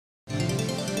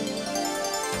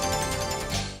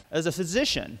as a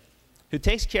physician who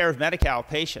takes care of Medi-Cal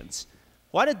patients,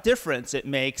 what a difference it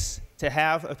makes to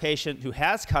have a patient who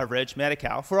has coverage,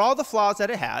 Medi-Cal, for all the flaws that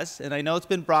it has. And I know it's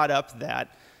been brought up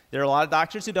that there are a lot of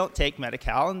doctors who don't take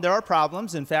Medi-Cal, and there are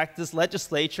problems. In fact, this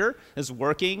legislature is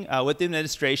working with the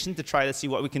administration to try to see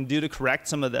what we can do to correct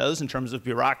some of those in terms of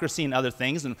bureaucracy and other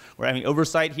things. And we're having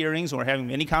oversight hearings, and we're having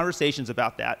many conversations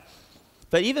about that.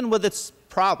 But even with its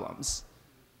problems,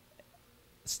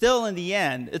 still in the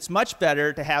end, it's much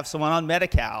better to have someone on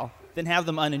Medi-Cal than have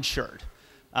them uninsured.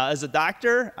 As a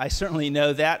doctor, I certainly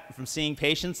know that from seeing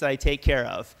patients that I take care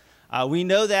of. We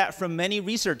know that from many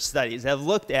research studies that have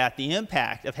looked at the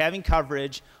impact of having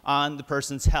coverage on the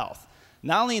person's health.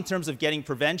 Not only in terms of getting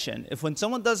prevention, if when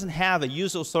someone doesn't have a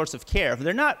usual source of care, if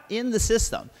they're not in the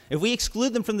system, if we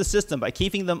exclude them from the system by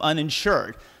keeping them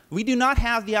uninsured, we do not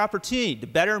have the opportunity to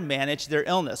better manage their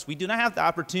illness. We do not have the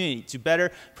opportunity to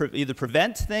better either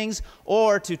prevent things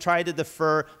or to try to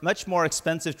defer much more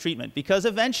expensive treatment, because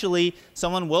eventually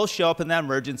someone will show up in that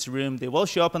emergency room, they will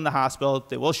show up in the hospital,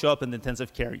 they will show up in the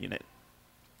intensive care unit.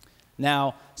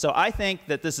 Now, so I think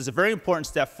that this is a very important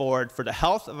step forward for the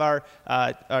health of our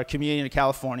community of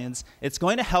Californians. It's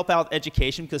going to help out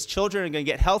education because children are going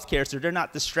to get health care so they're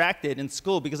not distracted in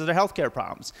school because of their health care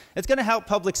problems. It's going to help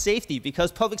public safety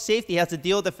because public safety has to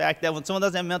deal with the fact that when someone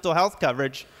doesn't have mental health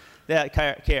coverage, that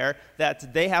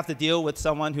they have to deal with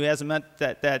someone who has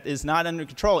that is not under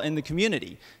control in the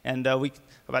community. And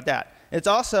about that.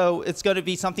 It's going to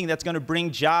be something that's going to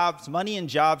bring jobs, money and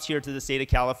jobs here to the state of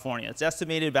California. It's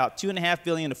estimated about $2.5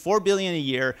 billion to $4 billion a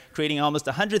year, creating almost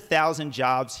 100,000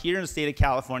 jobs here in the state of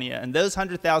California. And those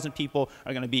 100,000 people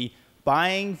are going to be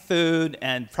buying food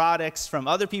and products from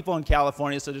other people in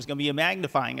California, so there's going to be a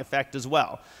magnifying effect as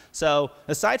well. So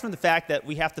aside from the fact that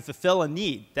we have to fulfill a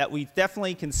need that we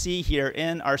definitely can see here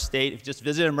in our state, if you just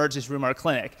visit an emergency room or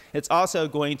clinic, it's also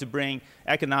going to bring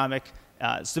economic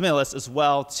stimulus as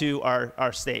well to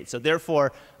our state. So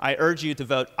therefore, I urge you to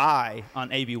vote aye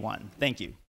on AB 1. Thank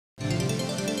you.